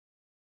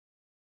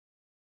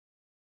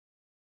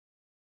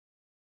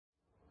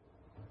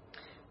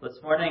This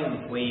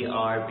morning we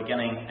are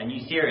beginning a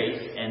new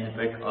series in the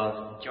book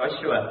of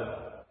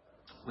Joshua.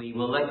 We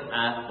will look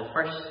at the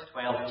first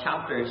 12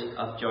 chapters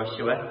of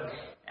Joshua,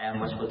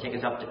 which will take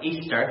us up to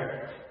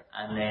Easter,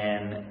 and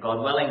then,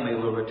 God willing, we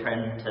will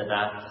return to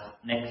that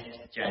next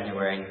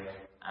January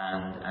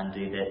and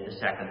do the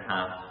second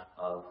half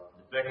of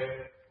the book.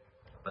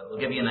 But we'll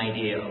give you an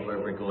idea of where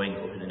we're going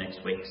over the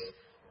next weeks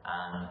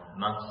and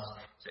months.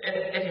 So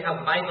if you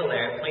have a Bible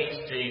there, please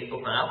do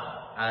open up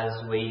as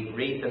we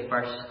read the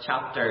first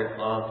chapter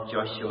of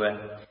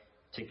Joshua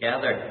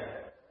together.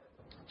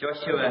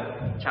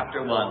 Joshua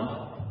chapter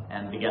 1,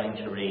 and beginning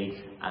to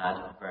read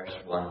at verse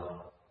 1.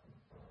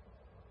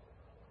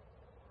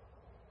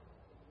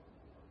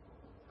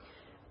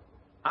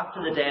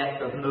 After the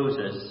death of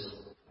Moses,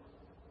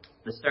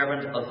 the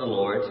servant of the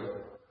Lord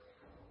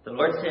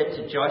said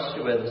to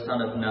Joshua the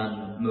son of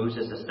Nun,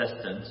 Moses'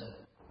 assistant,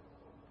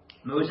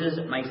 "Moses,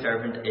 my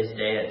servant, is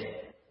dead.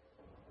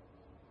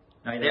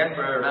 Now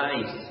therefore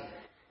arise,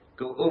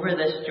 go over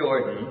this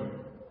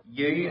Jordan,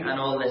 you and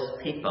all this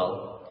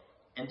people,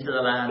 into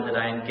the land that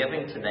I am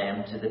giving to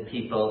them, to the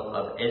people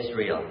of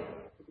Israel.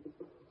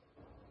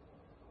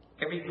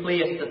 Every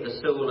place that the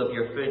sole of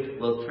your foot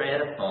will tread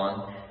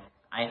upon,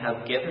 I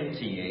have given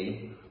to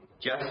you,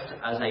 just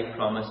as I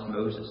promised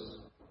Moses.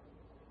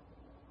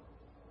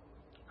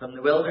 From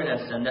the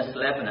wilderness in this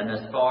Lebanon,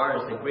 as far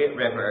as the great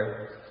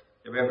river,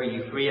 the river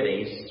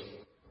Euphrates,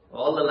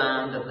 all the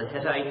land of the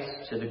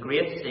Hittites to the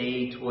great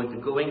sea toward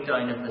the going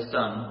down of the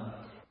sun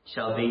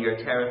shall be your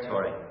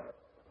territory.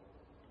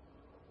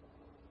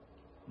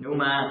 No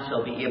man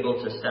shall be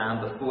able to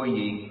stand before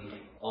you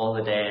all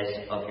the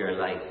days of your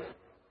life.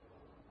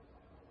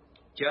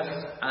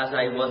 Just as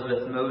I was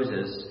with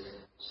Moses,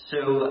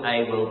 so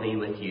I will be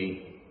with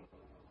you.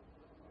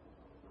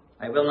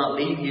 I will not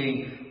leave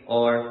you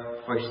or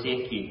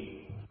forsake you.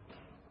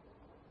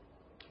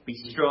 Be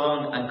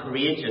strong and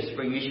courageous,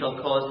 for you shall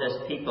cause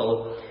this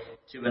people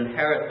to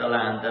inherit the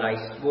land that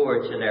I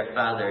swore to their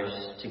fathers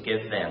to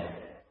give them.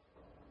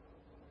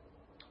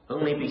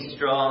 Only be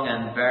strong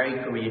and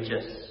very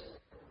courageous,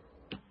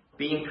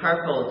 being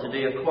careful to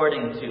do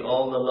according to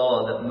all the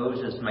law that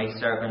Moses my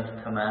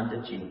servant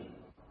commanded you.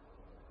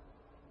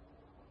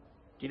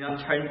 Do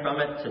not turn from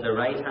it to the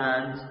right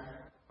hand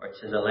or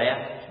to the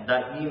left,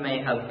 that you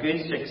may have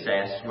good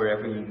success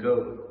wherever you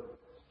go.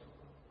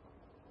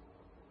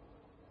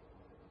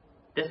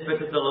 This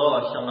book of the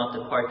law shall not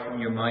depart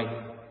from your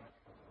mouth,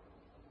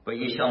 but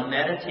you shall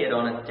meditate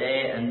on it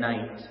day and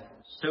night,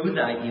 so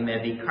that you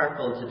may be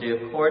careful to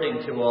do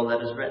according to all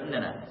that is written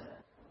in it.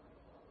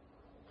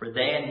 For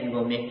then you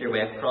will make your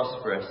way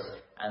prosperous,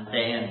 and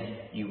then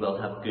you will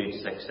have good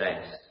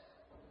success.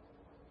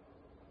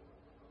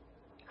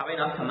 Have I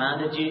not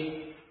commanded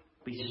you?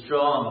 Be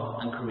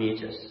strong and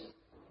courageous.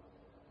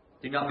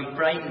 Do not be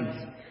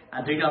frightened,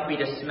 and do not be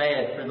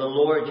dismayed, for the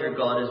Lord your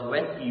God is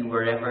with you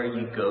wherever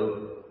you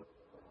go."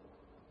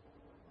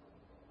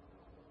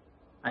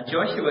 And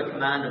Joshua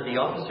commanded the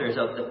officers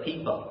of the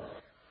people,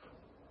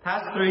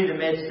 "Pass through the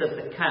midst of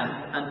the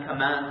camp and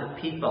command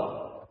the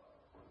people.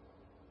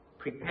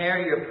 Prepare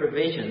your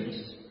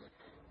provisions,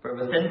 for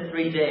within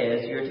 3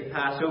 days you are to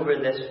pass over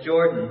this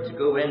Jordan to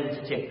go in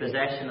to take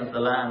possession of the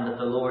land that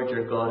the Lord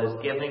your God is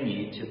giving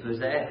you to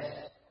possess."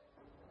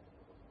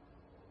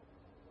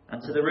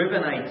 And to the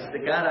Reubenites, the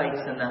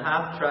Gadites, and the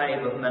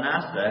half-tribe of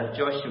Manasseh,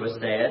 Joshua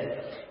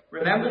said,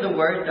 "Remember the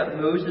word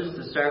that Moses,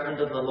 the servant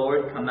of the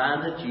Lord,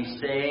 commanded you,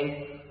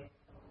 saying,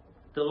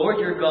 'The Lord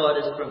your God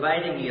is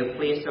providing you a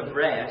place of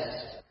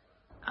rest,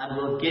 and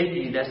will give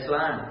you this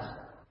land.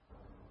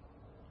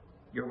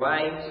 Your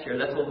wives, your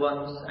little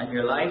ones, and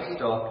your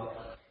livestock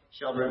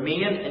shall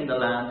remain in the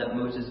land that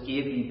Moses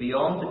gave you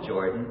beyond the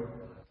Jordan,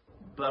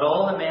 but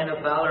all the men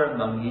of valor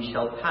among you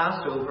shall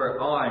pass over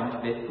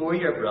armed before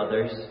your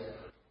brothers,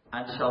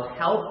 and shall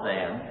help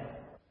them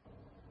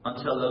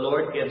until the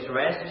Lord gives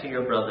rest to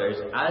your brothers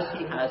as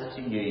he has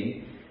to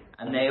you,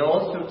 and they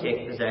also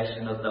take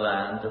possession of the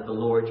land that the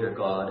Lord your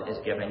God is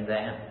giving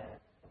them.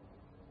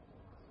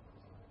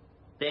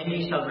 Then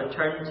you shall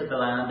return to the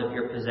land of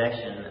your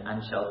possession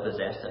and shall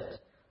possess it,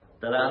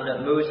 the land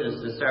that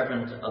Moses, the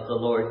servant of the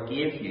Lord,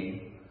 gave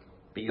you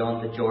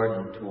beyond the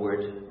Jordan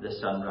toward the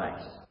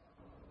sunrise.'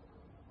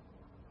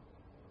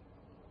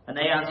 And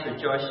they answered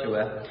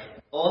Joshua,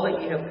 'All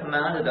that you have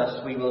commanded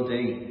us we will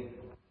do,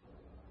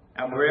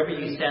 and wherever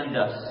you send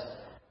us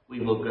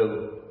we will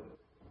go.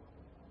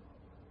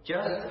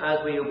 Just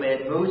as we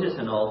obeyed Moses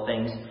in all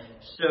things,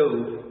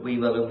 so we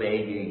will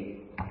obey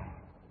you.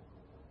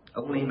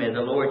 Only may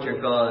the Lord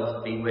your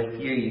God be with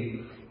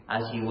you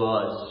as he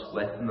was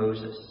with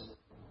Moses.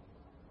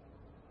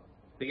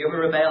 Whoever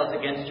rebels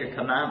against your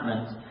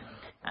commandment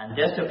and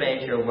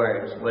disobeys your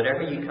words,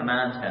 whatever you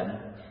command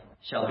him,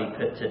 shall be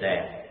put to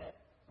death.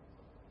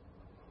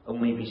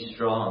 Only be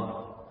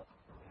strong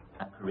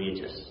and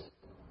courageous.'"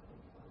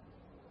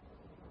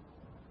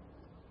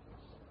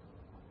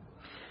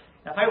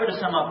 Now, if I were to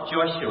sum up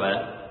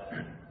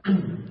Joshua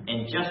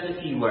in just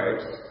a few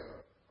words,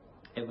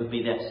 it would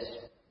be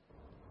this: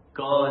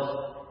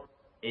 God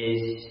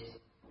is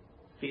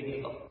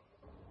faithful.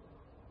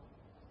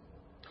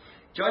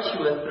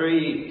 Joshua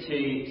through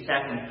to 2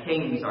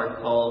 Kings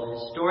are called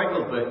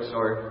historical books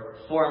or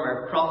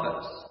former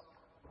prophets.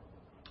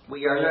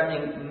 We are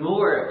learning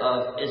more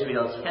of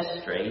Israel's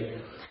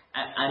history,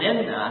 and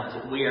in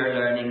that we are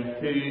learning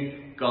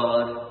who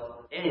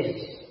God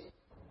is.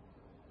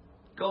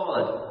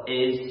 God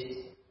is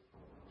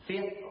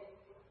faithful.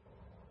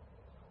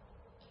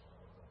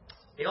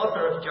 The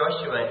author of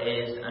Joshua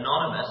is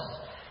anonymous.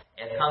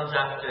 It comes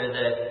after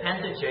the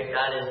Pentateuch,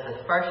 that is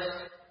the first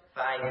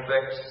 5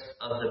 books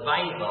of the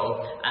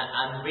Bible,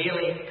 and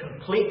really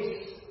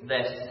completes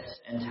this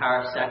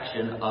entire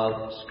section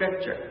of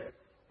Scripture.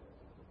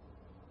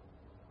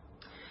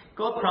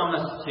 God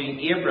promised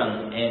to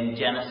Abram in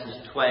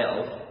Genesis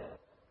 12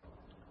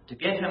 to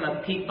give him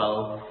a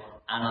people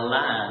and a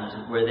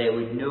land where they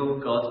would know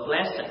God's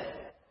blessing.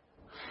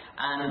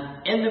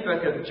 And in the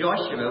book of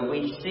Joshua,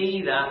 we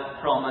see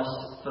that promise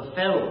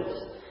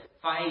fulfilled.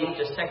 500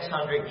 to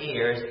 600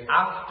 years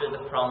after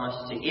the promise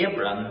to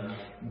Abram,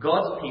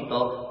 God's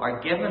people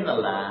are given the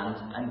land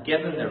and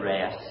given the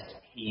rest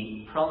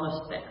He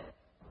promised them.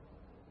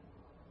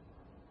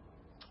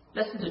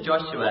 Listen to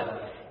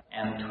Joshua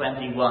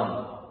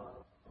 21.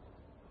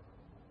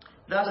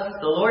 Thus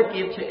the Lord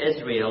gave to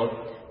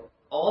Israel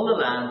all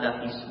the land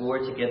that He swore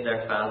to give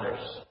their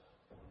fathers.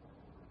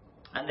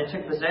 And they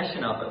took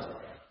possession of it,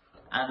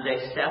 and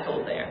they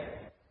settled there.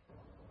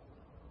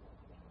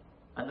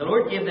 And the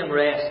Lord gave them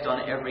rest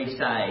on every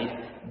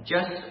side,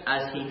 just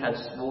as He had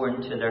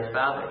sworn to their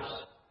fathers.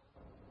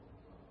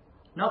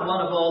 Not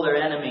one of all their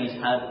enemies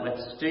had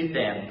withstood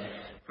them,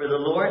 for the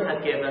Lord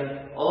had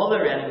given all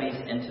their enemies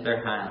into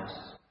their hands.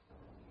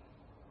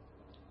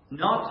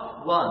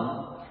 Not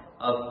one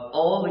of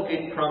all the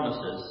good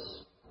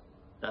promises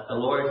that the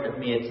Lord had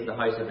made to the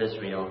house of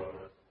Israel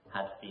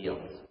had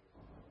failed.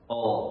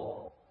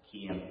 All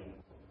came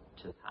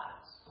to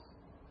pass.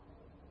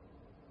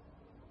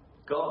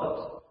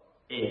 God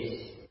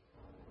is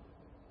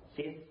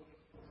faithful.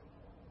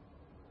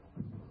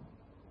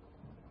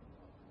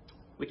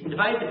 We can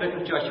divide the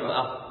book of Joshua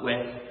up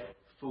with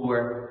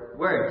 4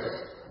 words.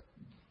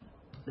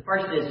 The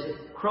first is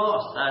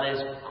cross, that is,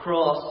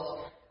 cross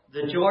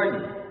the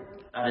Jordan.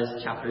 That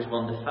is chapters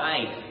 1 to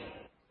 5.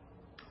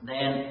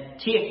 Then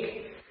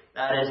take,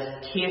 that is,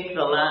 take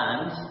the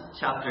land,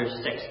 chapters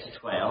 6 to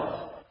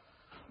 12.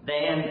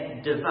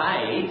 Then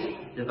divide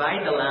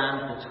the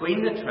land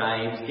between the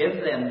tribes,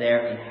 give them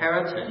their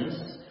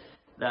inheritance,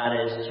 that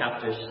is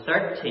chapters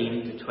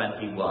 13 to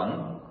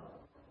 21.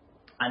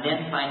 And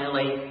then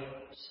finally,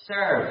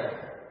 serve,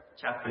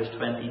 chapters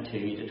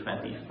 22 to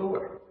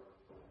 24.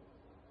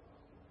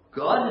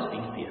 God has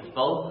been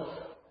faithful.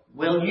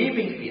 Will you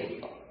be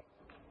faithful?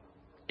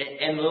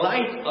 In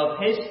light of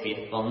His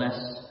faithfulness,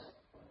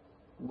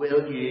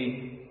 will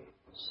you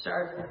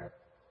serve Him?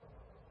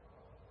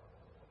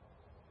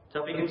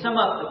 So if we could sum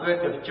up the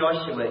book of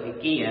Joshua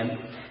again,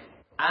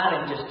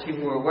 adding just 2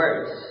 more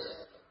words,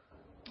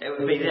 it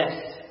would be this: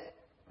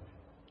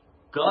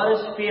 God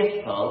is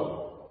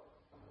faithful,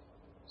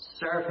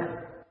 serve Him.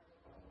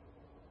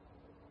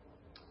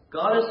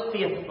 God is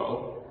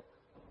faithful,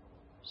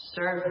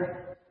 serve Him.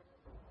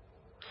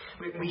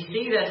 We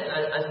see this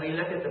as we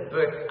look at the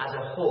book as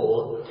a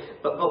whole,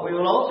 but we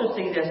will also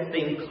see this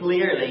theme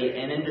clearly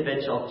in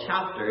individual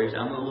chapters,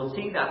 and we will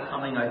see that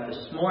coming out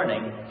this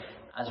morning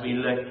as we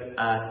look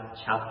at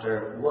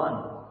chapter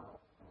 1.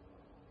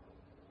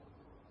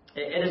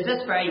 It is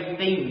this very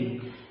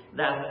theme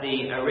that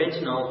the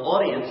original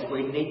audience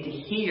would need to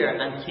hear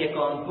and take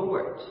on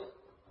board.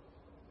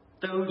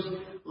 Those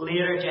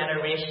later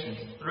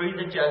generations, through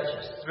the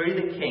judges, through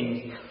the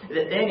kings,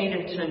 that they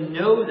needed to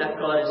know that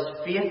God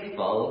is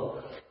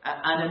faithful,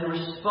 and in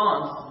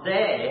response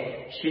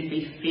they should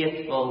be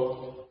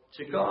faithful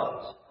to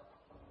God.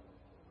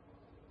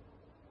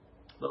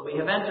 But we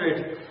have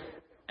entered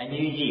a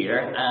new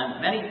year,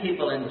 and many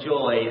people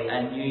enjoy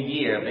a new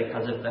year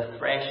because of the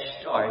fresh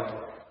start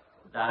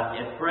that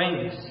it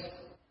brings.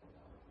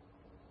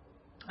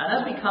 And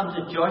as we come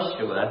to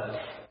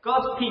Joshua,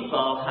 God's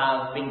people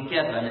have been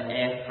given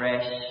a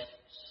fresh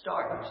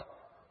start.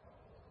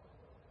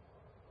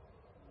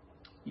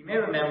 You may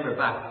remember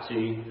back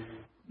to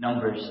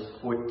Numbers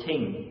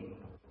 14.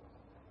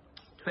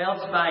 12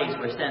 spies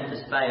were sent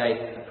to spy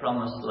out the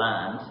promised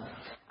land,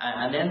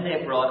 and then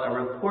they brought a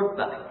report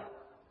back.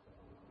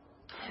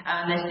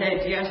 And they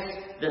said, yes,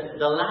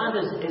 the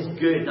land is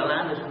good, the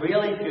land is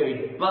really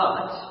good,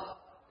 but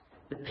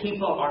the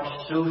people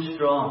are so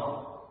strong.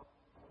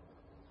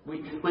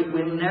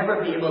 We'll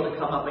never be able to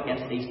come up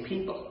against these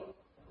people.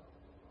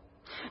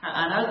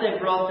 And as they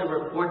brought the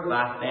report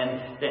back,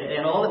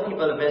 then all the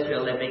people of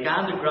Israel, they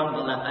began to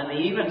grumble, and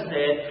they even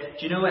said,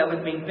 do you know, it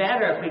would be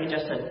better if we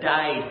just had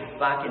died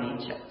back in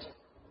Egypt.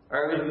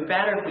 Or it would be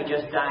better if we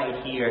just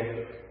died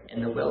here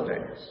in the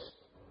wilderness.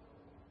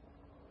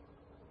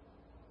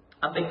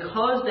 And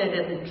because they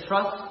didn't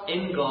trust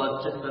in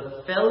God to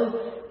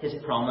fulfill His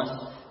promise,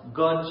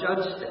 God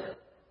judged them.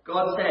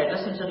 God said,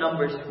 listen to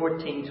Numbers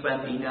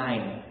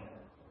 14:29.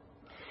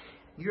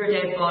 Your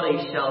dead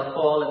bodies shall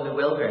fall in the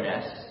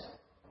wilderness,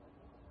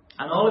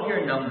 and all of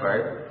your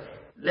number,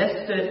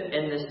 listed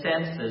in the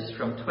census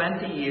from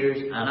 20 years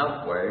and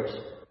upwards,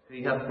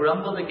 who have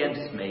grumbled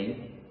against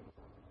me,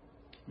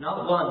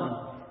 not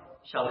one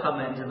shall come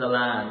into the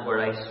land where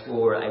I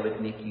swore I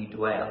would make you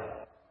dwell,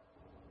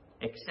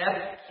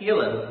 except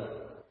Caleb,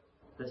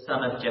 the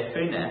son of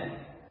Jephunneh,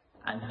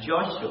 and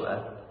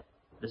Joshua,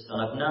 the son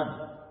of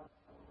Nun.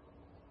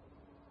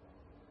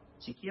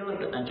 See, Caleb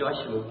and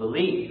Joshua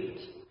believed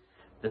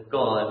that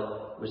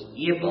God was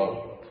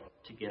able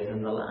to give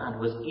them the land,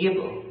 was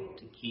able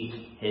to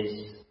keep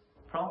his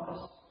promise.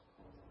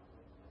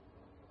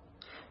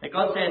 Now,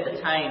 God said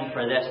the time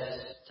for this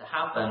to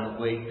happen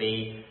would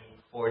be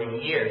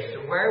 40 years.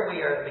 So where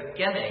we are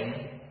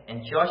beginning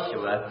in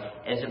Joshua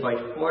is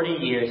about 40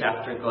 years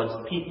after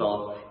God's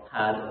people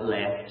had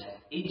left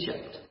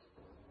Egypt.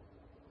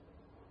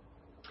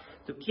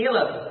 So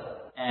Caleb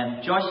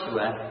and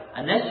Joshua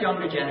and this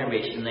younger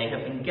generation, they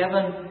have been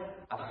given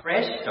a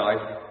fresh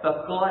start,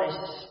 but God is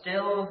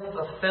still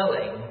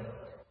fulfilling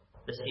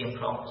the same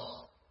promise.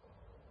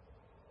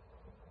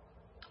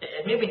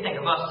 It made me think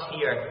of us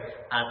here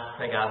at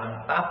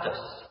Craigavon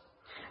Baptist.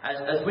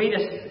 As we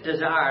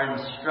desire and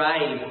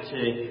strive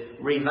to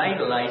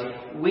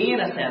revitalise, we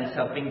in a sense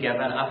have been given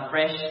a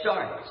fresh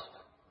start.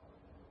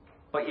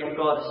 But yet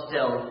God is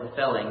still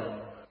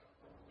fulfilling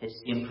his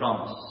same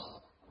promise,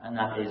 and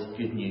that is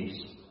good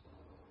news.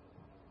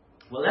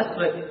 Well, let's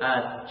look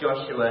at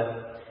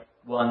Joshua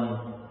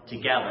 1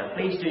 together.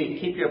 Please do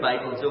keep your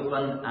Bibles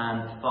open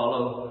and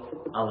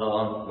follow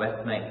along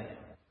with me.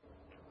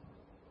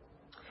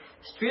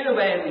 Straight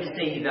away we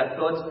see that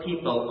God's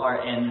people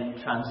are in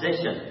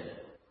transition.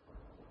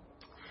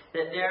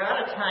 That they're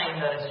at a time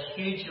that is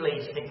hugely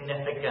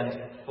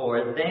significant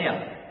for them.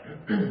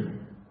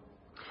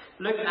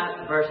 Look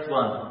at verse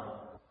 1.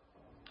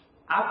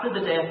 After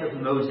the death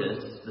of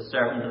Moses, the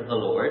servant of the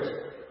Lord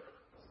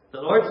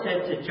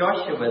said to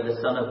Joshua the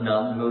son of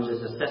Nun,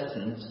 Moses'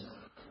 assistant,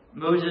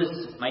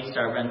 Moses, my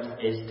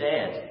servant, is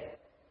dead.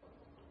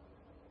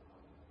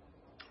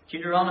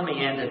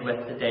 Deuteronomy ended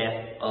with the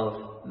death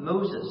of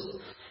Moses.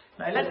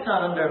 Now let's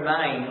not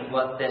undermine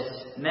what this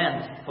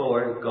meant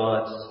for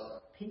God's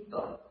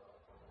people.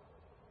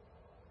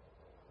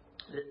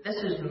 This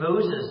is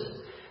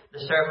Moses, the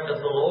servant of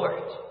the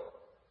Lord.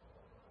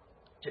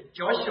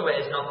 Joshua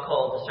is not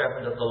called the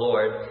servant of the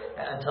Lord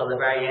until the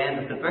very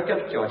end of the book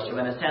of Joshua.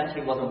 In a sense,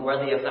 he wasn't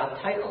worthy of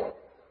that title.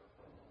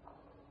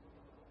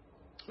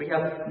 We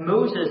have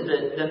Moses,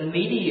 the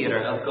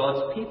mediator of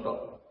God's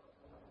people.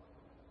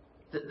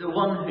 The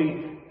one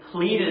who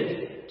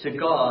pleaded to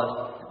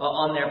God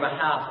on their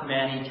behalf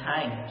many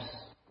times.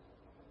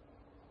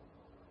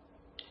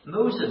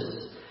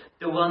 Moses,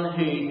 the one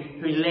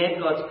who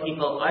led God's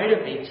people out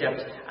of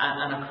Egypt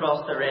and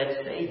across the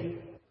Red Sea.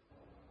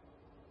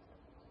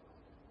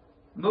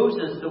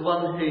 Moses, the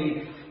one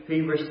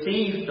who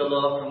received the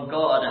law from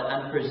God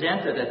and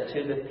presented it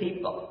to the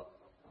people.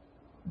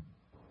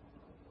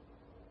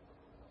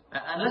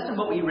 And listen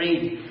what we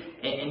read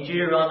in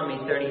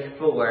Deuteronomy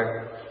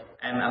 34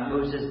 at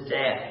Moses'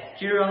 death.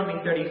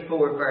 Deuteronomy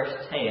 34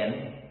 verse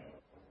 10.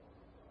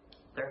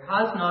 There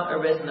has not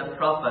arisen a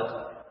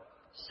prophet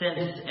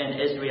since in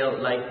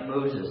Israel like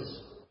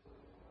Moses,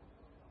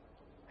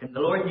 whom the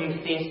Lord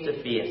knew face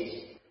to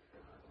face.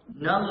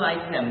 None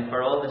like him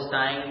for all the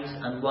signs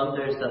and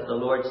wonders that the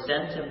Lord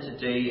sent him to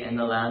do in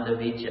the land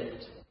of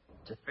Egypt,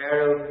 to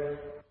Pharaoh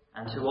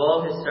and to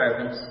all his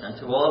servants and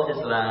to all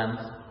his land,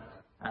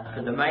 and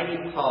for the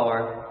mighty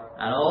power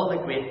and all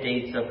the great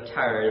deeds of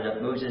terror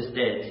that Moses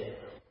did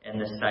in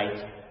the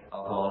sight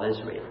of all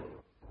Israel.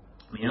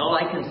 I mean, all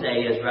I can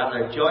say is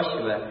rather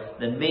Joshua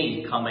than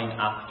me coming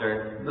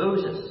after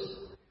Moses.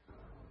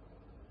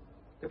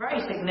 A very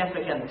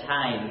significant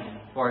time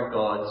for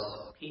God's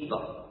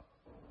people.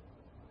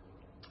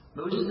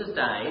 Moses has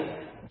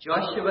died.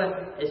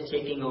 Joshua is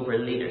taking over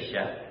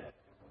leadership.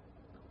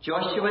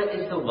 Joshua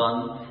is the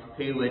one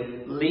who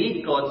would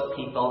lead God's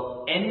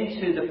people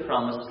into the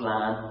promised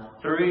land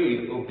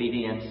through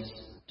obedience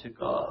to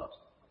God.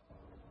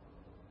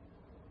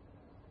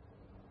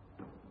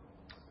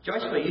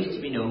 Joshua used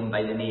to be known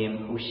by the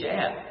name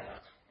Hosea,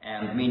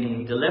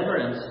 meaning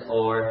deliverance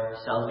or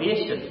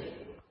salvation.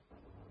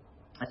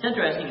 It's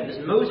interesting, it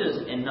was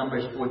Moses in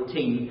Numbers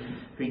 14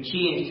 who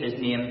changed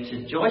his name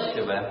to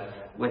Joshua,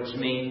 which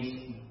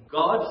means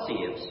God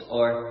saves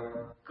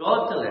or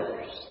God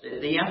delivers.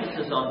 The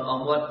emphasis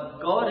on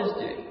what God is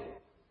doing.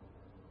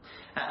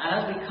 And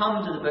as we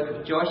come to the book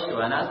of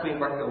Joshua and as we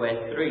work our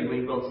way through,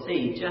 we will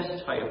see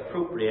just how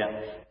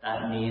appropriate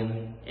that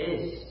name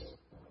is.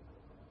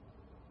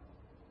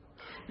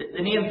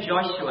 The name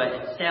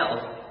Joshua itself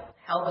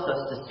helps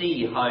us to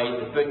see how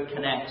the book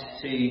connects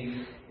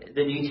to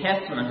the New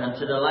Testament and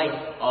to the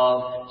life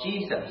of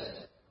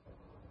Jesus.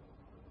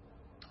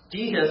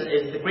 Jesus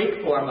is the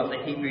Greek form of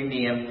the Hebrew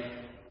name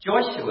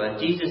Joshua.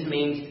 Jesus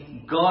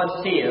means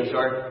God saves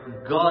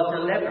or God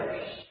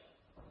delivers.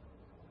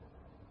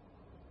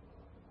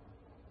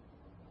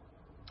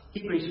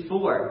 Hebrews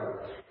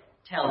 4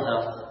 tells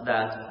us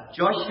that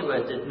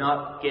Joshua did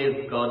not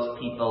give God's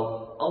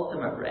people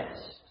ultimate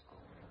rest,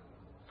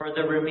 for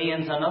there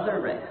remains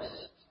another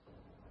rest.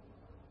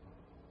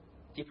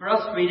 See, for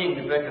us reading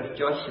the book of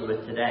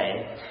Joshua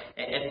today,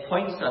 it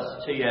points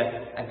us to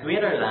a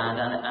greater land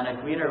and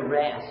a greater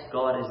rest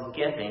God is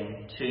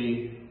giving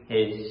to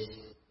his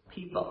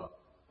people.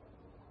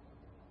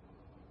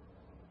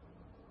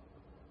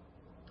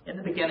 In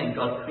the beginning,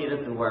 God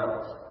created the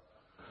world.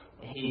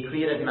 He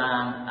created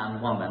man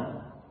and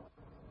woman.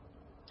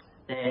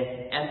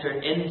 They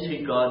entered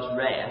into God's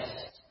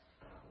rest,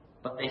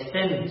 but they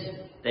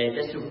sinned. They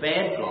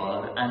disobeyed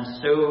God, and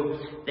so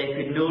they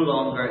could no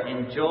longer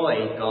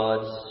enjoy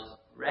God's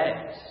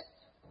rest.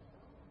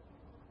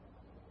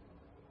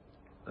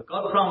 But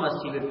God promised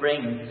he would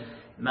bring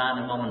man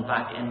and woman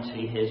back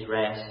into his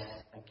rest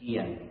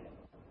again.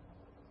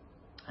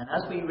 And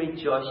as we read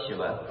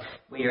Joshua,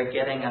 we are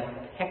getting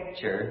a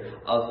picture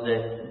of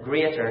the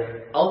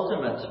greater,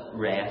 ultimate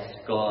rest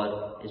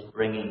God is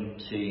bringing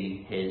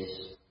to his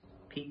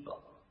people.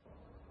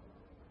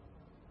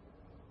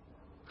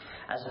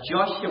 As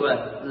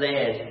Joshua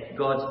led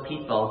God's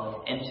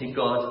people into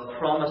God's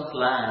promised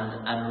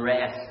land and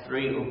rest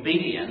through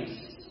obedience,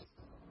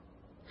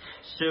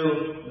 so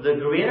the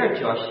greater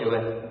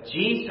Joshua,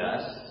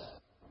 Jesus,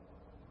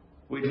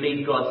 would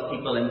lead God's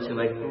people into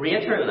a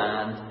greater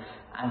land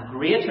and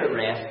greater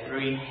rest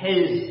through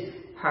his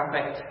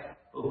perfect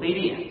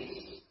obedience.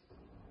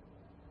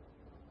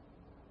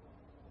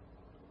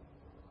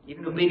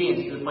 Even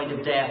obedience to the point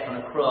of death on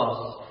a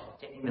cross,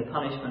 taking the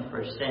punishment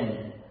for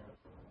sin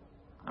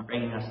and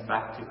bringing us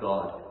back to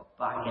God,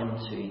 back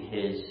into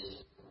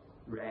his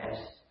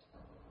rest.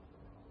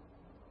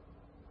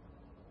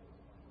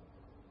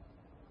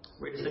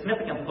 We're at a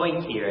significant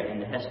point here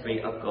in the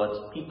history of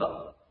God's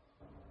people.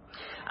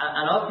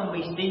 And often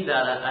we see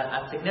that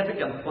at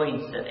significant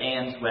points that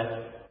ends with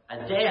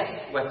a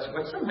death,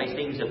 which sometimes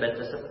seems a bit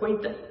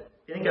disappointing.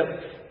 If you think of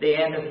the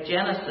end of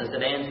Genesis,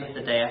 it ends with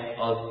the death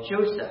of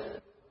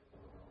Joseph.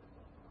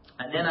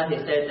 And then, as he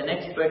said, the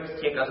next books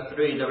take us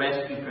through the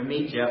rescue from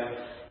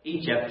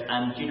Egypt,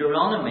 and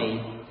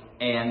Deuteronomy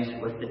ends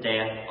with the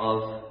death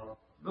of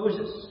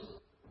Moses.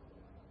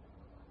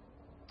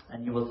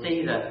 And you will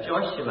see that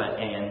Joshua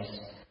ends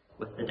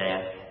with the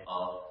death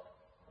of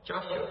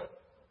Joshua.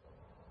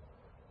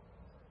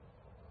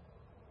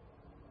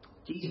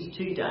 Jesus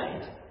too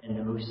died in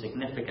the most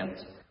significant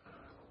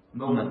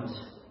moment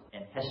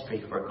in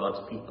history for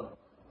God's people.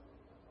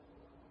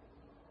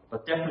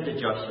 But different to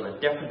Joshua,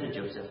 different to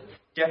Joseph,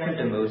 different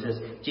to Moses,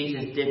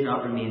 Jesus did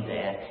not remain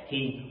dead.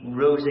 He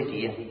rose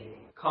again,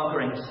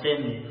 conquering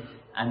sin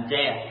and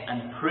death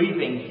and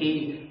proving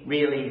he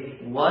really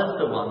was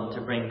the one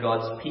to bring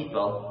God's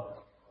people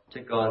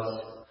to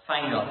God's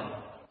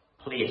final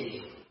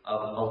place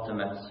of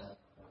ultimate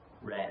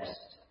rest.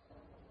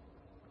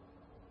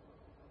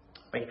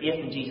 By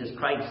faith in Jesus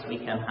Christ, we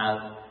can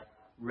have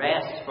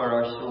rest for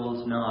our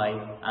souls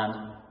now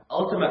and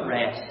ultimate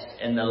rest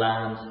in the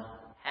land,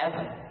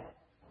 heaven.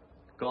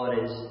 God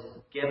is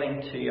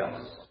giving to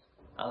us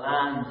a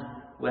land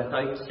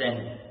without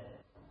sin,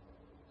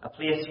 a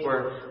place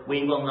where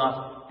we will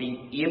not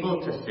be able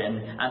to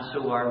sin, and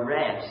so our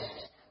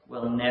rest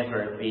will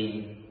never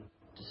be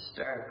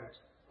disturbed.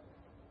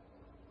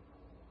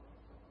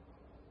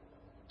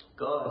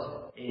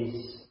 God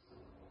is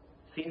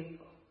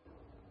faithful.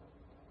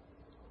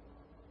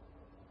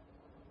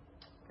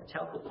 It's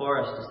helpful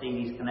for us to see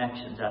these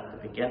connections at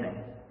the beginning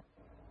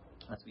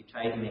as we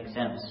try to make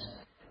sense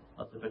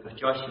of the book of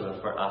Joshua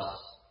for us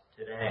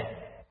today.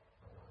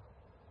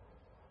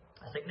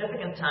 A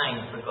significant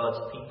time for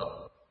God's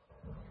people.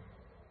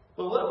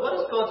 Well, what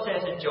does God say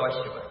to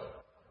Joshua?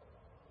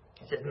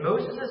 He says,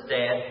 Moses is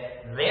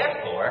dead,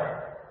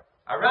 therefore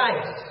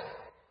arise.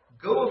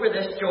 Go over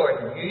this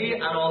Jordan, you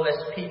and all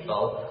this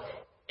people,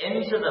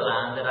 into the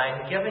land that I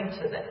am giving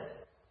to them,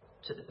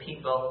 to the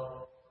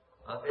people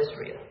of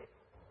Israel.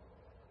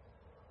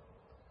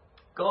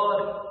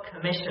 God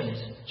commissions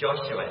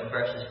Joshua in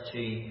verses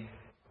 2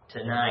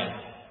 to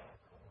 9.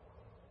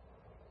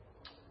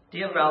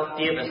 Dale Ralph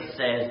Davis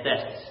says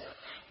this.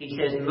 He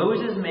says,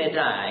 Moses may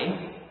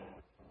die,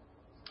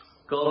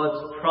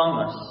 God's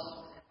promise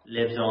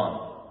lives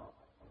on.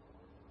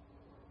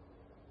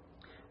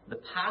 The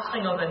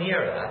passing of an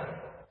era,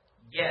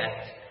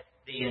 yet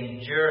the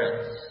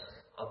endurance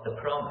of the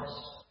promise.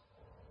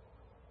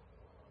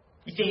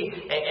 You see,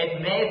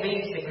 it may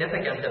be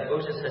significant that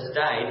Moses has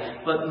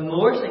died, but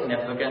more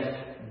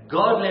significant,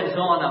 God lives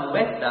on, and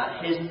with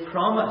that, his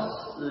promise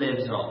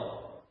lives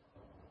on.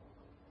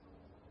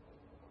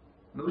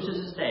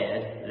 Moses is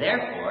dead,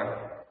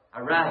 therefore,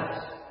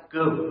 arise,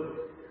 go.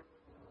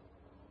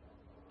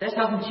 This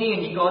hasn't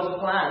changed God's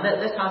plan.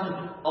 This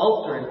hasn't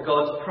altered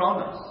God's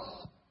promise.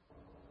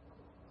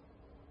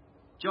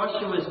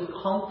 Joshua's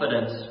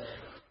confidence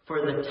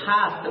for the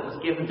task that was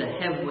given to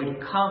him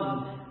would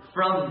come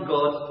from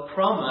God's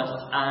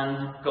promise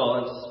and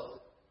God's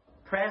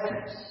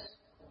presence.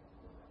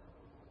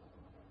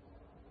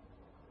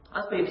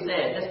 As we've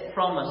said, this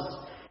promise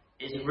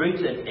is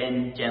rooted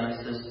in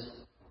Genesis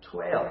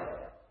 12.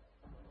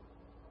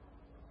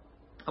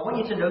 I want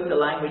you to note the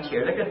language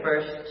here. Look at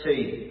verse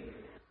 2.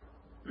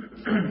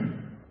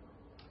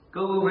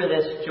 Go over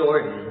this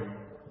Jordan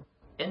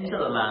into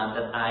the land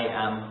that I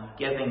am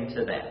giving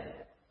to them.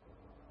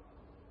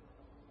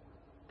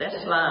 This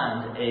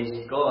land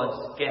is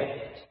God's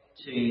gift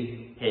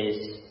to his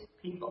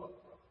people.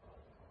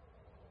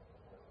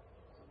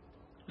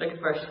 Look at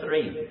verse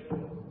 3.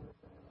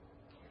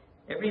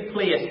 Every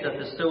place that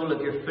the sole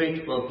of your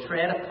foot will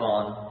tread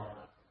upon,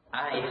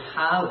 I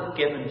have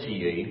given to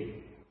you,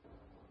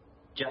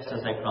 just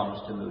as I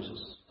promised to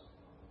Moses.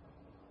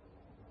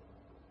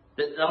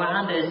 The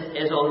land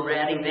is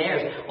already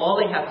theirs. All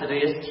they have to do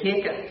is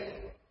take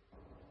it.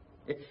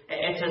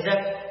 It's as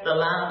if the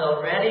land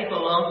already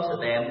belonged to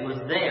them, was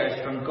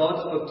theirs from God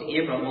spoke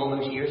to Abram all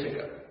those years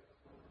ago.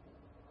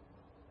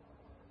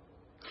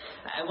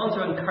 I want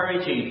to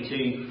encourage you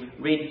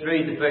to read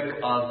through the book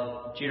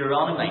of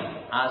Deuteronomy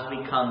as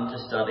we come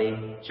to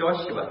study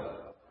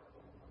Joshua.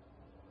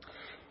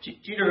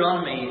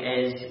 Deuteronomy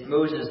is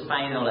Moses'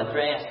 final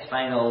address,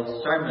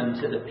 final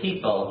sermon to the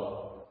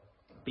people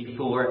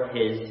before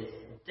his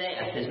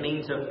death, his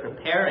means of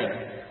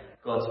preparing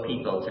God's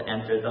people to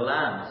enter the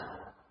land.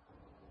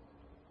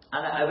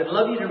 And I would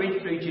love you to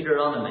read through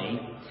Deuteronomy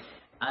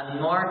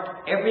and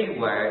mark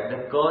everywhere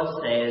that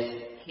God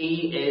says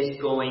he is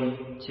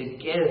going to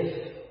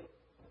give.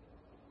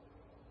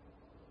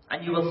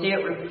 And you will see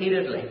it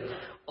repeatedly.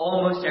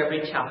 Almost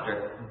every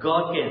chapter.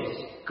 God gives.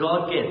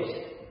 God gives.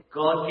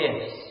 God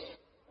gives.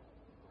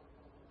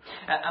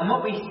 And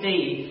what we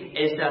see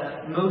is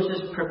that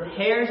Moses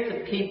prepares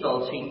the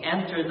people to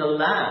enter the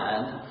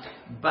land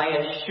by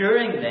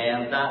assuring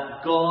them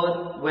that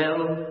God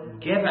will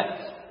give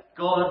it.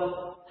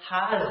 God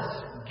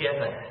has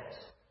given it.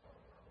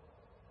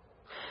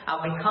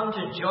 And we come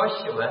to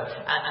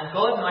Joshua, and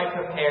God now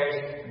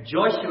prepares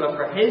Joshua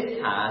for his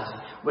task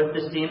with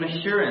the same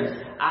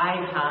assurance. I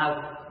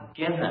have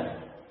given.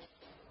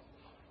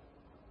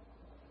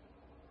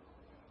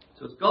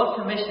 So as God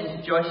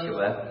commissions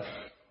Joshua,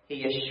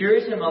 he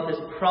assures him of his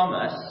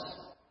promise,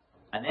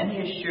 and then he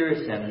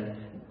assures him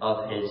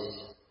of his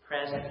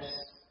presence.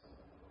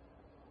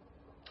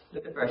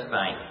 Look at verse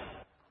 5.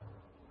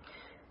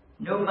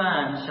 No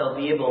man shall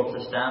be able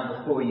to stand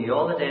before you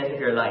all the days of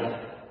your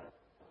life.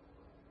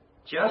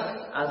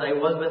 Just as I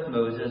was with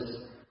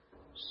Moses,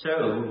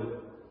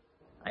 so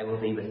I will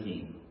be with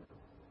you.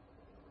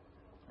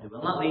 I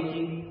will not leave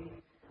you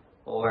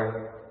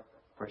or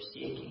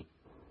forsake you.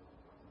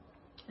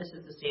 This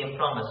is the same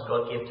promise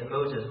God gave to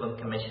Moses when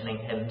commissioning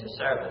him to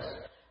service.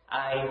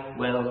 I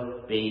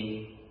will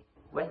be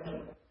with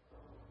you.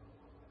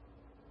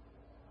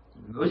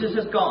 Moses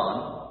is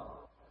gone,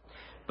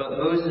 but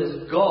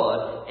Moses'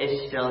 God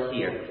is still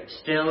here,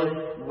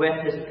 still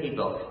with his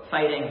people,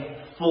 fighting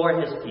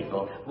for his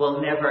people,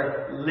 will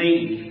never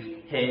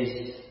leave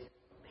his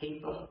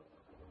people.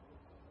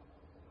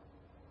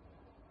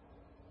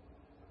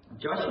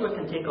 Joshua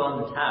can take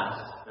on the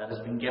task that has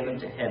been given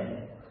to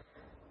him,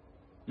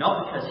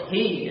 not because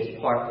he is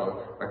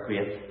powerful or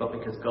great, but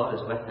because God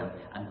is with him,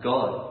 and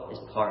God is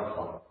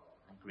powerful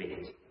and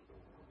great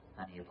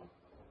and able.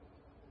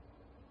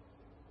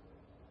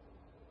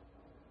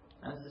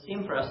 And it's the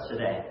same for us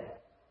today.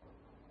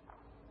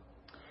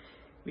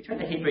 We turn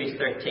to Hebrews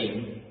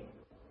 13,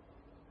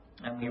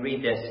 and we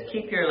read this: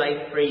 keep your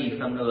life free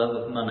from the love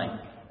of money,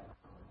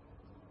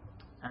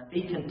 and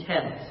be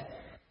content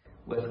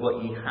with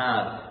what you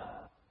have.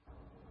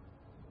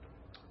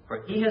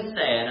 For he has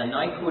said, and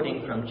now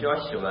quoting from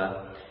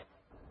Joshua,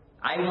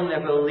 I will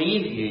never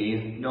leave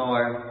you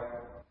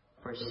nor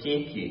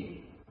forsake you.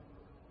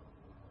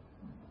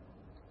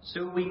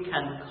 So we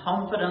can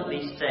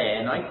confidently say,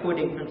 and now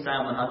quoting from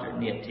Psalm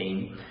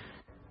 118,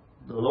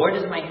 the Lord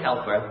is my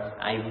helper,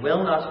 I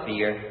will not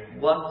fear.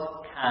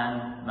 What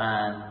can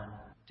man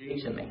do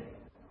to me?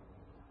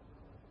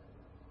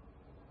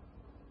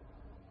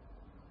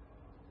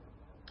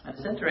 And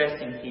it's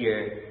interesting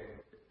here,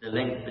 the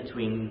link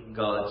between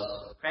God's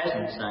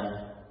presence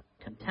and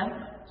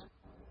contentment.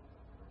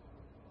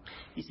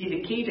 You see,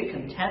 the key to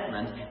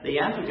contentment, the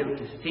antidote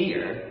to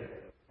fear,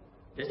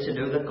 is to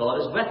know that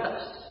God is with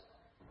us.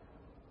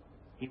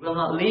 He will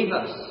not leave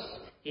us.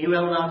 He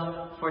will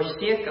not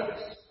forsake us.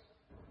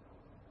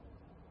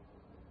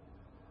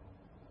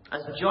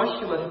 As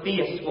Joshua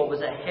faced what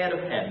was ahead of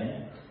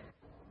him,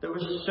 there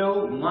was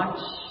so much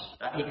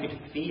that he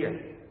could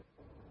fear.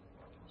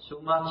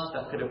 So much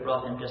that could have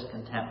brought him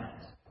discontentment.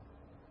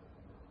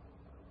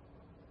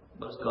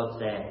 But as God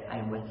said, I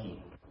am with you.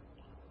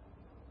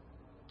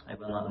 I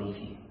will not leave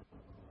you.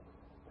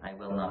 I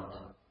will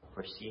not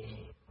forsake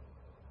you.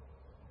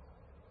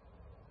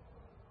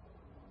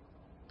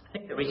 I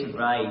think the recent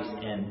rise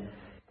in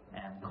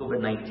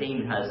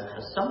COVID-19 has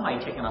somehow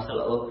taken us a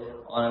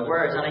little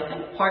unawares, and I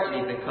think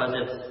partly because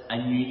it's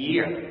a new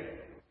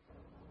year.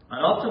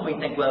 And often we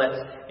think, well,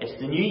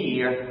 it's the new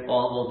year,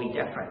 all will be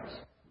different.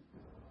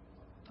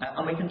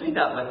 And we can do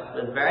that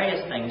with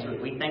various things.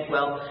 We think,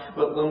 well,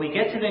 when we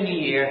get to the new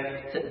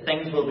year,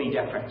 things will be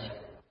different.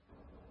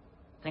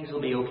 Things will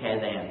be okay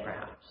then,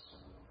 perhaps.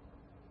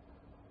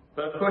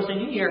 But of course, the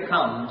new year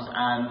comes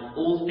and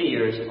old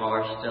fears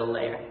are still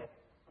there.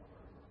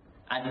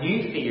 And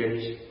new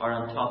fears are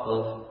on top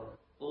of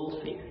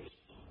old fears.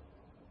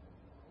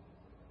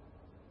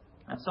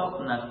 And it's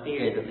often that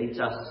fear that leads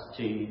us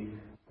to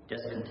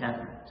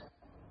discontentment.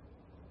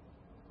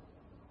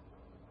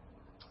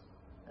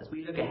 As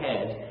we look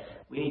ahead,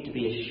 we need to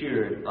be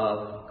assured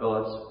of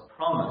God's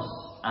promise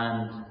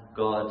and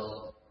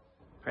God's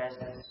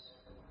presence.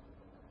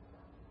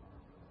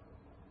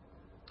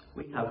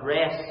 We have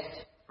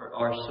rest for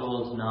our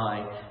souls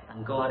now,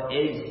 and God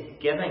is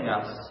giving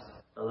us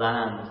the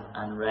land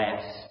and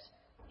rest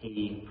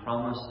He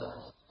promised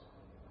us.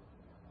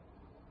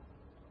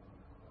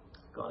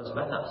 God is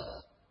with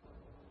us.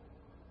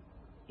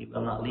 He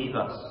will not leave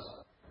us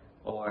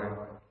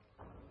or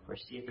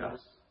forsake us.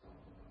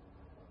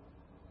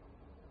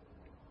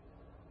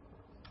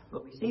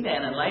 But we see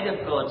then, in light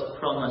of God's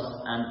promise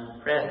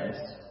and presence,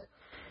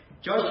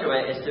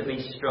 Joshua is to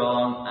be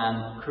strong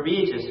and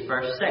courageous.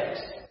 Verse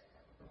 6.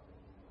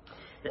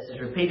 This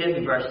is repeated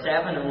in verse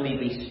 7, only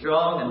be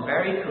strong and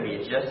very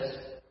courageous.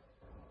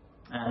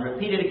 And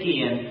repeated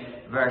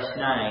again, verse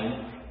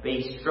 9,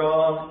 be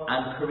strong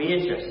and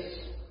courageous.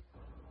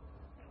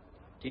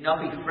 Do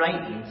not be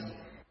frightened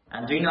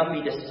and do not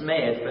be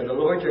dismayed, for the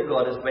Lord your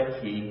God is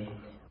with you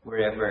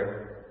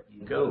wherever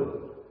you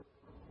go.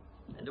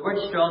 The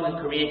words strong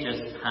and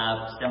courageous have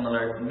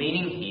similar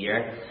meaning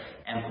here.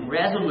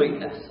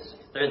 Resoluteness.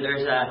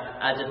 There's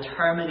a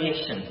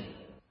determination,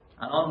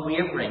 an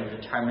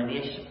unwavering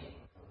determination.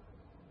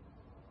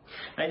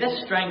 Now,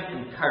 this strength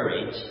and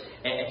courage,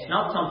 it's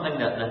not something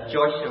that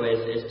Joshua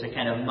is to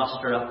kind of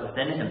muster up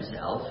within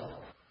himself.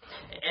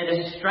 It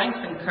is strength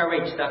and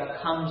courage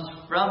that comes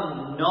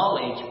from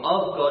knowledge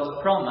of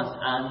God's promise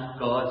and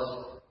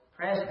God's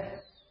presence.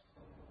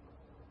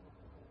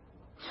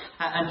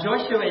 And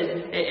Joshua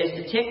is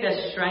to take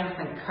this strength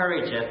and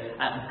courage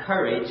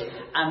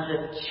and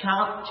to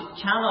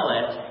channel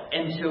it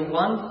into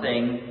one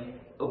thing: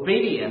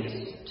 obedience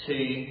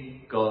to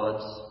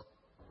God's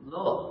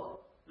law.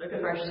 Look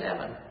at verse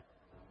 7.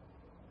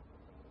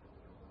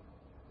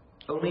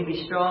 Only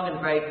be strong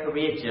and very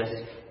courageous,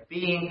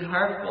 being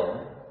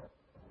careful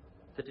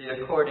to do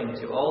according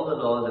to all the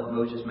law that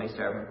Moses my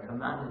servant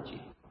commanded you.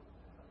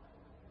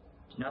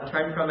 Do not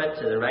turn from it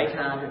to the right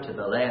hand or to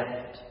the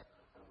left,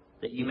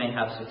 that you may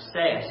have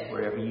success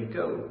wherever you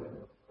go.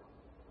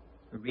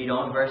 We read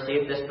on verse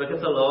 8, this book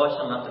of the law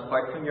shall not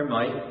depart from your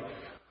mouth,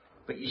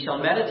 but you shall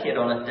meditate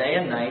on it day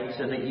and night,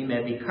 so that you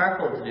may be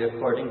careful to do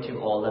according to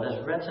all that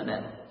is written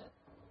in it.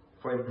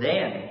 For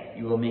then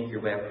you will make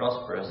your way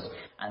prosperous,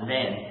 and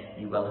then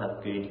you will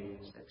have good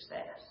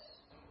success.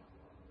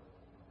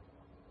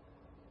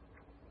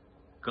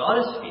 God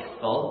is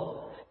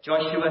faithful.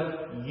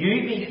 Joshua,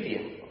 you be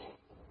faithful.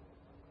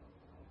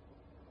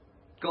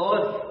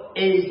 God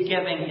is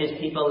giving His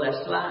people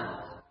this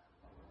land.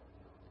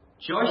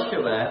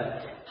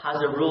 Joshua has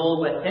a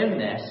role within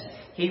this.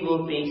 He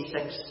will be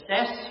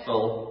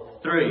successful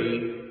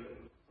through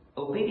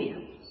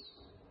obedience.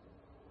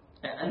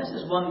 And this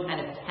is one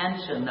kind of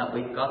tension that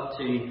we've got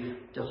to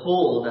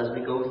hold as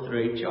we go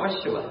through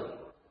Joshua.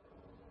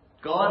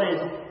 God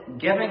is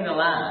giving the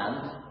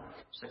land.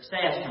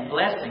 Success and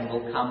blessing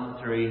will come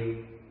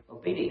through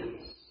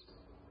obedience.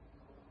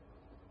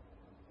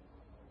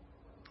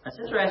 It's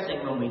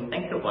interesting when we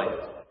think about it,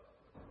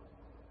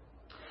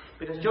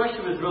 because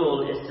Joshua's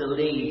role is to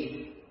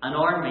lead an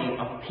army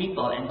of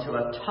people into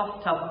a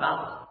tough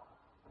battle.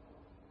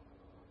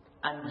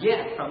 And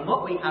yet, from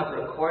what we have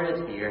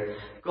recorded here,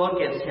 God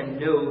gives him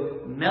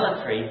no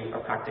military or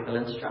practical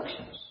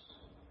instructions.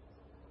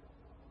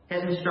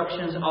 His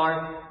instructions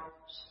are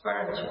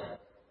spiritual.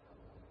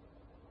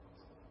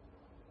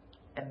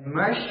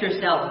 Immerse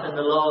yourself in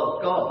the law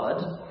of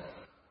God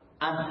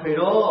and put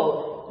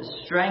all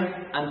the strength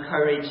and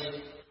courage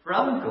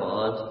from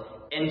God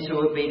into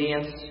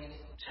obedience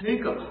to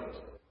God.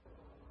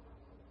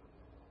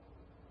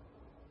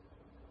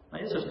 Now,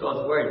 this was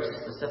God's words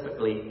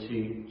specifically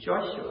to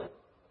Joshua.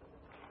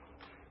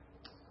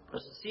 But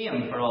it's the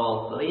same for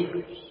all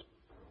believers.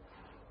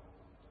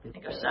 We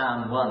think of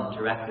Psalm 1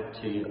 directed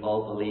to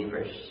all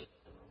believers.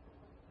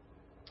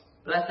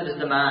 Blessed is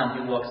the man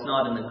who walks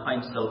not in the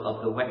counsel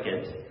of the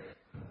wicked,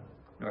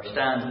 nor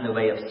stands in the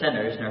way of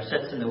sinners, nor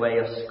sits in the way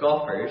of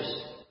scoffers,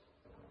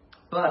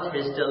 but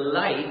his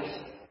delight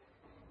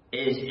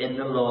is in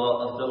the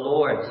law of the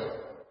Lord.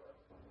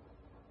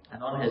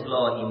 And on his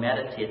law he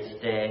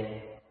meditates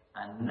day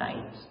and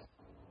night.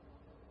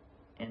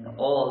 In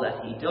all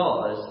that he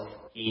does,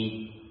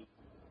 he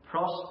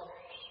prospers.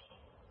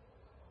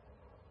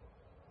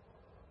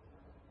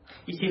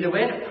 You see, the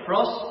way to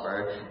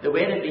prosper, the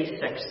way to be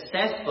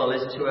successful,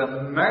 is to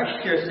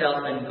immerse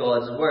yourself in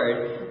God's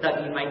Word,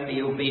 that you might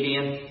be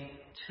obedient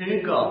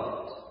to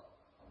God.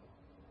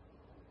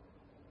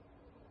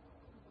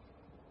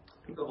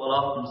 People will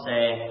often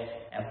say,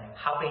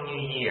 Happy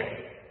New Year.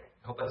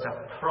 I hope it's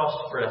a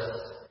prosperous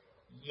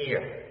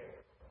year.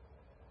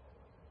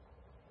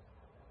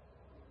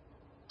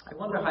 I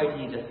wonder, how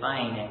do you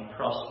define a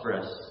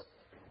prosperous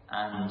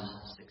and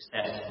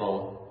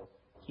successful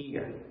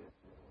year?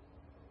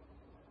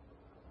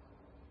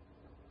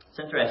 It's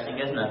interesting,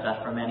 isn't it,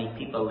 that for many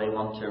people they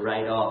want to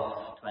write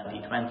off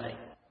 2020. It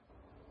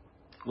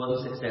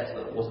wasn't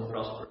successful, it wasn't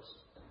prosperous.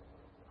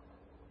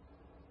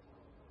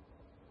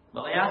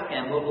 Well, I ask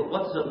him, well,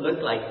 what does it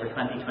look like for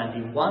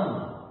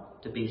 2021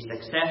 to be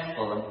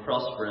successful and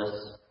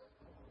prosperous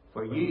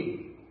for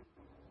you?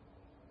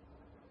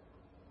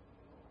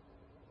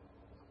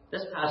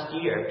 This past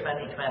year,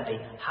 2020,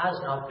 has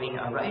not been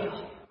a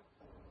write-off.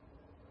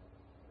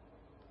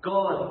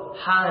 God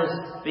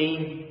has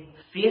been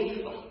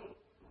faithful.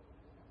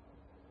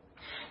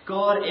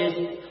 God is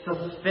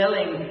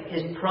fulfilling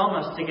His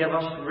promise to give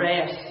us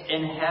rest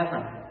in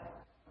heaven.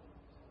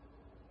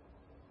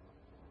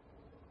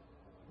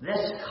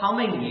 This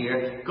coming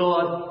year,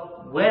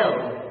 God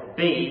will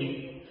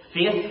be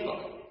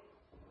faithful.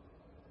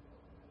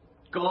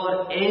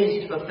 God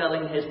is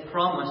fulfilling His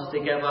promise to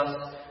give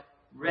us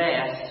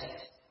rest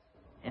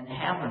in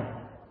heaven.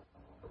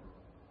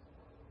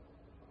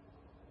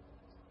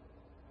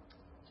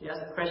 See, as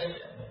a Christian,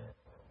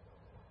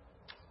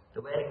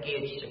 the way to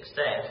gauge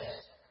success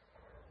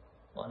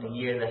on a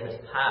year that has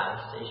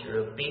passed is your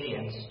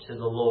obedience to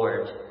the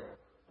Lord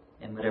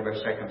in whatever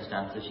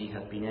circumstances you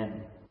have been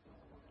in.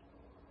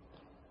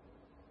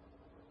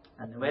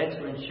 And the way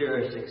to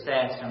ensure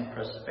success and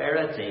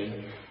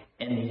prosperity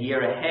in the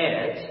year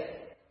ahead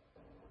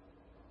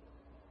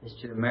is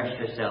to immerse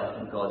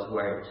yourself in God's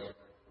Word.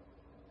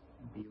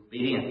 Be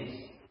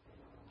obedient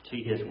to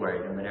His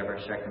Word in whatever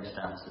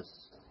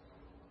circumstances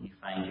you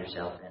find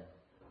yourself in.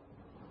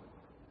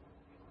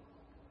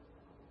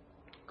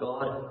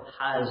 God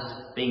has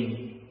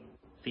been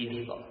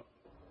faithful.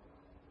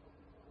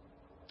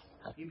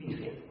 Have you been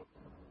faithful?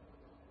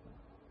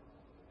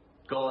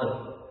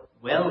 God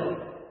will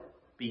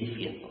be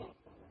faithful.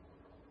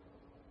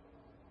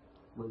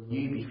 Will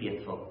you be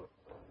faithful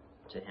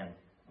to Him?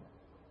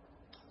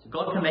 So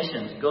God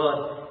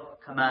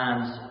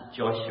commands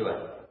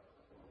Joshua.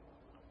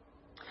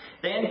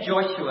 Then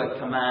Joshua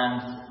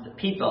commands the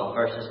people,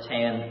 verses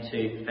 10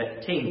 to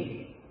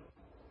 15.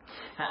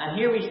 And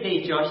here we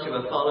see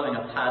Joshua following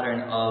a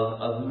pattern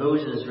of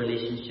Moses'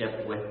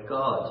 relationship with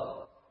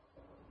God,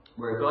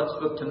 where God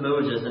spoke to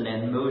Moses and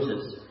then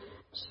Moses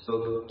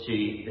spoke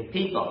to the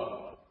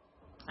people.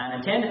 And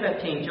in 10 to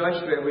 15,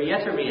 Joshua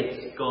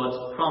reiterates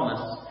God's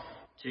promise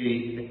to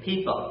the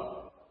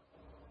people.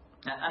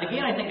 And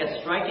again, I think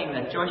it's striking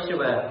that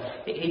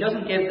Joshua, he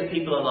doesn't give the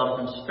people a lot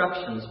of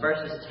instructions,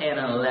 verses 10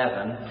 and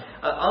 11,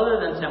 other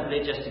than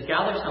simply just to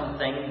gather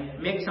something,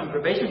 make some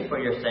provision for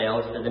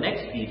yourselves for the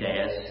next few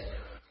days,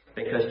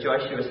 because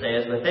Joshua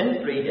says,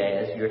 within 3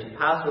 days you're to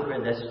pass over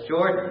this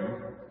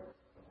Jordan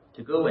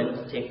to go in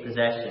to take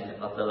possession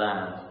of the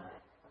land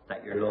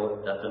that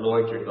the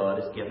Lord your God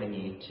is giving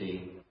you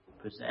to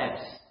possess.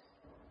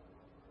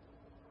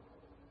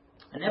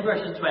 And then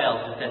verses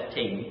 12 to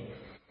 15,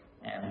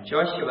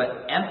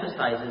 Joshua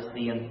emphasizes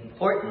the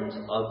importance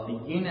of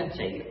the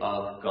unity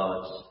of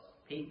God's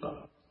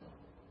people.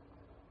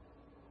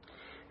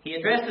 He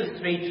addresses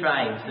 3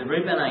 tribes, the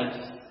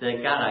Reubenites, the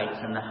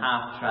Gadites, and the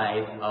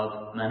half-tribe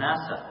of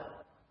Manasseh.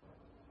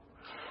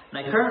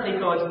 Now currently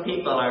God's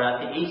people are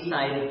at the east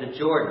side of the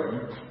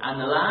Jordan, and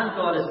the land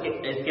God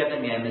is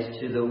giving them is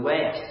to the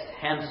west,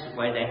 hence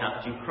why they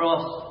have to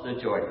cross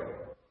the Jordan.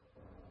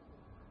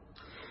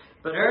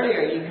 But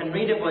earlier, you can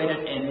read about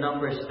it in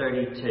Numbers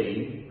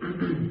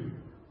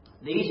 32.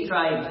 These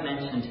tribes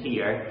mentioned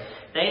here,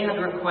 they had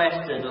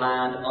requested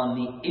land on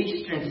the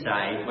eastern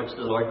side, which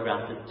the Lord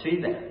granted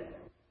to them.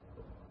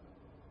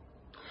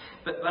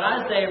 But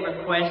as they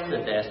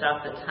requested this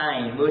at the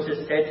time,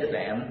 Moses said to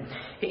them,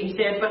 he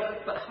said,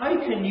 but how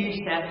can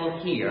you settle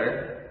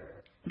here,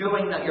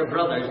 knowing that your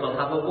brothers will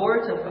have a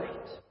war to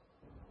fight?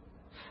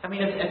 I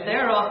mean, if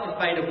they're off to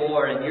fight a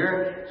war and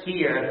you're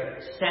here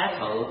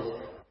settled,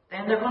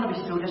 then they're going to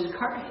be so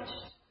discouraged.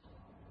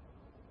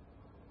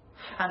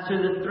 And so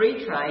the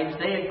 3 tribes,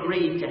 they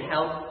agreed to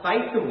help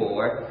fight the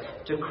war,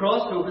 to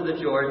cross over the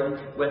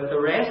Jordan with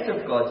the rest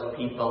of God's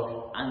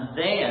people, and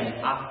then,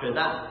 after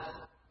that,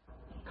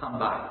 come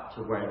back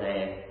to where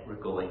they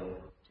were going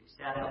to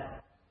settle.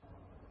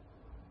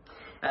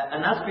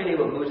 And that's really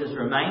what Moses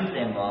reminds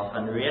them of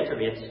and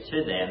reiterates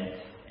to them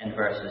in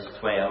verses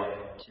 12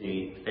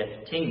 to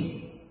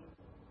 15.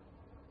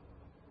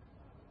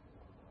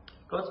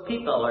 God's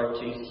people are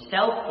to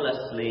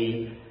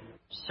selflessly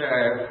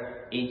serve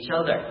each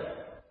other.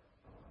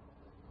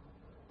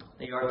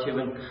 They are to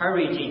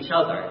encourage each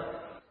other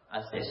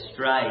as they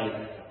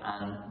strive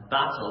and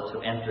battle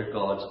to enter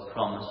God's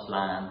promised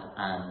land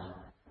and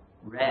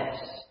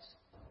rest.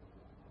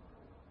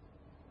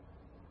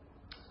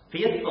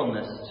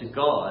 Faithfulness to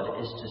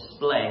God is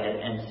displayed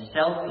in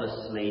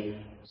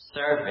selflessly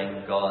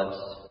serving God's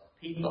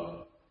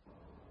people.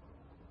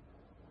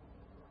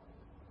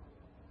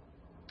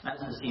 That's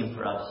the same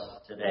for us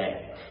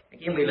today.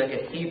 Again, we look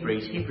at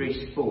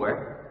Hebrews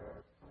 4,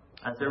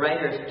 as the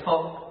writer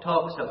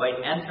talks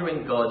about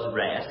entering God's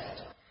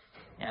rest,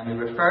 and he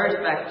refers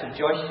back to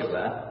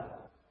Joshua,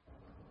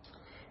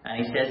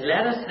 and he says,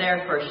 let us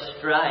therefore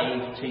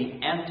strive to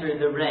enter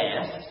the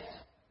rest,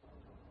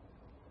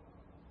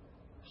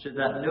 so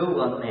that no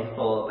one may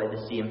fall by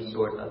the same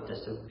sort of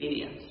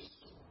disobedience.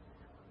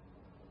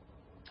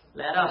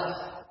 Let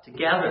us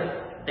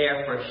together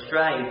therefore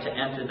strive to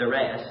enter the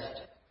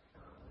rest,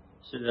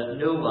 so that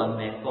no one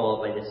may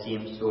fall by the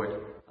same sort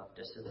of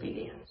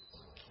disobedience.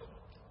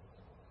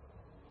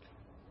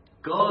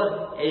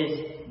 God is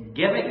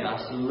giving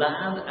us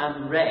land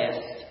and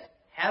rest,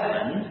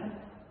 heaven.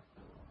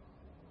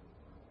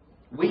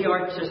 We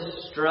are to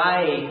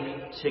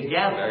strive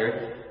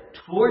together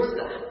towards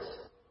that.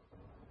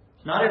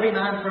 Not every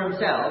man for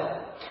himself.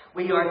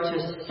 We are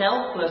to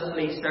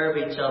selflessly serve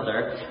each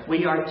other.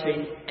 We are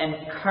to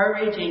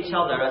encourage each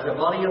other as a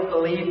body of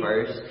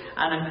believers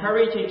and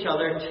encourage each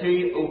other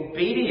to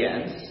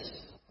obedience.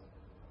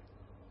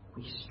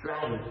 We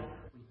strive,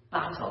 we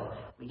battle,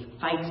 we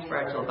fight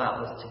spiritual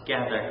battles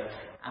together,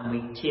 and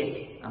we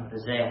take and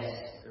possess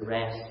the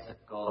rest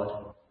that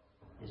God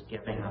is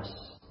giving us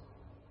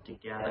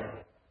together.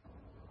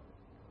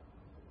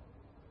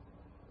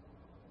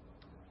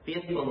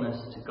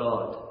 Faithfulness to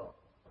God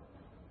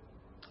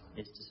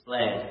is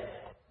displayed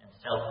in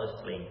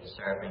selflessly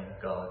serving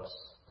God's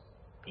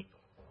people.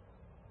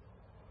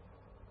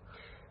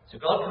 So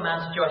God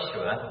commands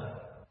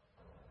Joshua,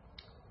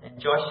 and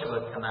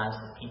Joshua commands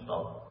the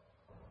people.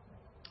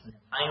 And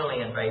then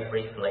finally and very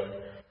briefly,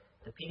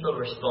 the people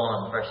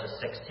respond, verses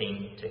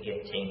 16 to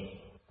 18.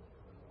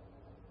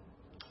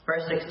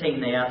 Verse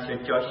 16, they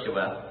answered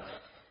Joshua,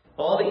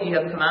 "All that you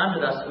have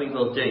commanded us we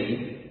will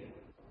do,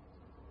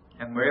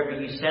 and wherever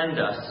you send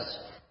us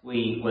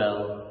we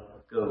will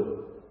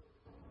go."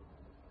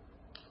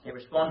 They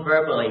respond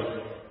verbally,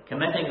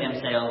 committing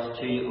themselves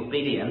to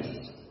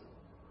obedience,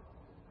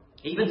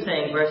 even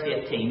saying, verse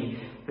 18,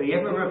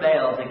 "Whoever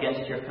rebels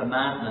against your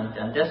commandment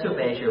and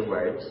disobeys your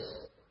words,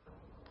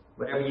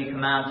 whatever you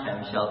command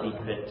him shall be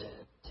put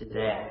to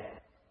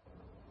death."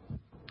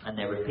 And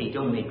they repeat,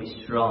 "Only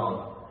be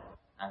strong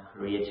and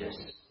courageous."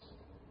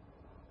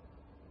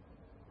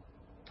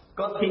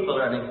 God's people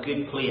are in a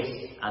good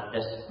place at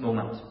this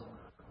moment,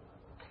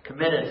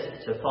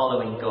 committed to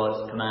following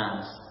God's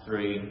commands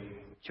through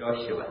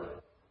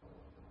Joshua.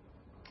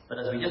 But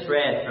as we just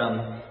read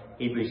from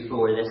Hebrews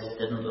 4, this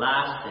didn't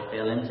last. They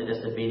fell into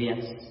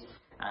disobedience.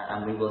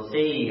 And we will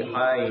see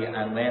how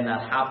and when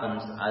that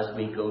happens as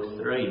we go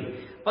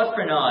through. But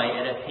for now,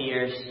 it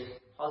appears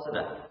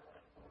positive.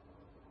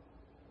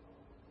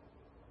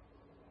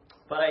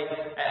 But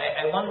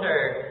I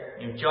wonder,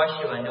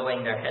 Joshua,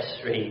 knowing their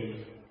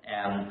history,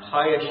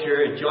 how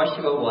assured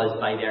Joshua was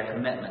by their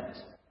commitment.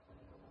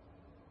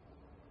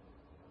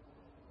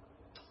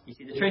 You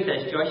see, the truth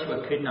is,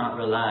 Joshua could not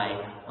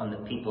rely on the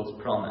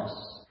people's promise,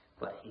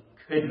 but he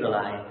could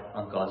rely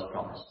on God's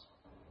promise.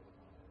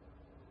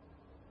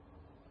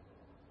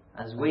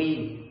 As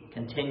we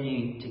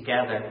continue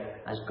together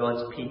as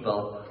God's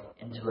people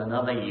into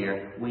another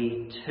year,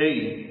 we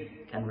too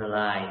can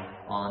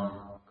rely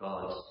on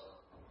God's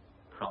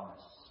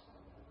promise.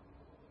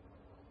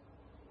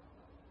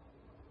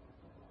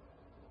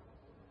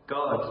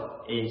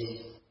 God is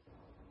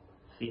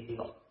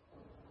faithful.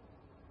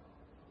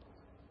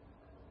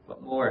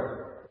 What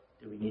more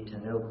do we need to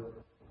know?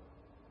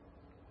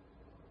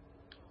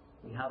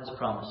 We have His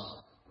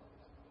promise.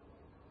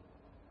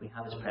 We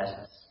have His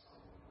presence.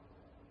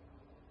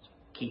 So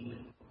keep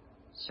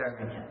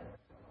serving Him.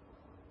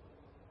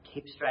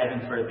 Keep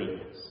striving for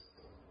obedience.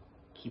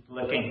 Keep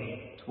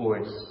looking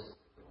towards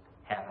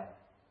heaven.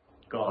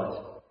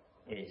 God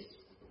is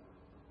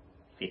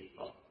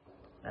faithful.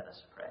 Let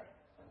us pray.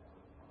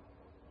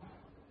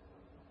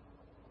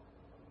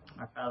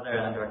 Our Father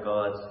and our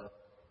God,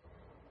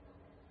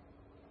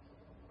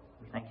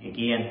 we thank you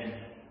again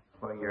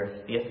for your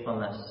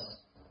faithfulness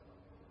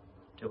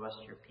to us,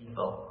 your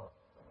people.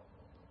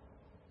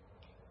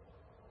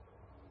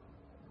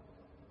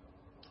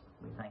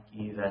 We thank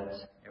you that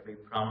every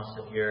promise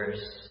of yours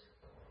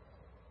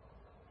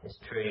is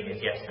true,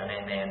 is yes and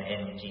amen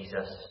in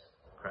Jesus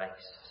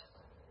Christ.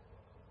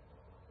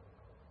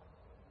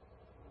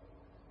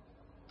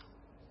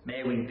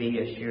 May we be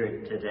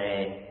assured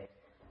today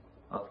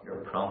of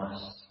your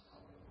promise.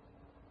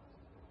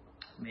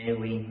 May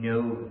we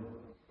know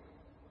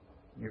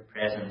your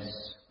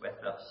presence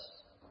with us.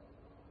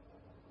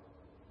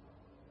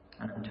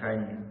 And in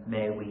turn,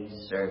 may we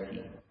serve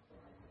you.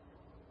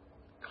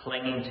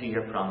 Clinging to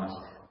your promise,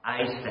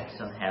 eyes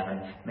fixed on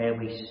heaven, may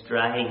we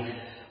strive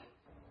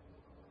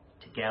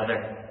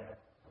together,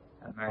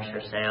 immerse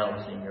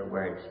ourselves in your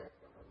word,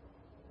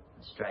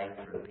 and strive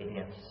for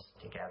obedience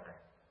together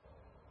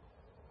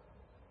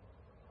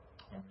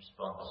in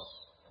response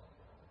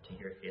to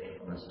your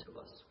faithfulness to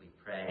us. We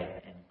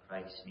pray in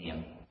Christ's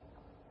name.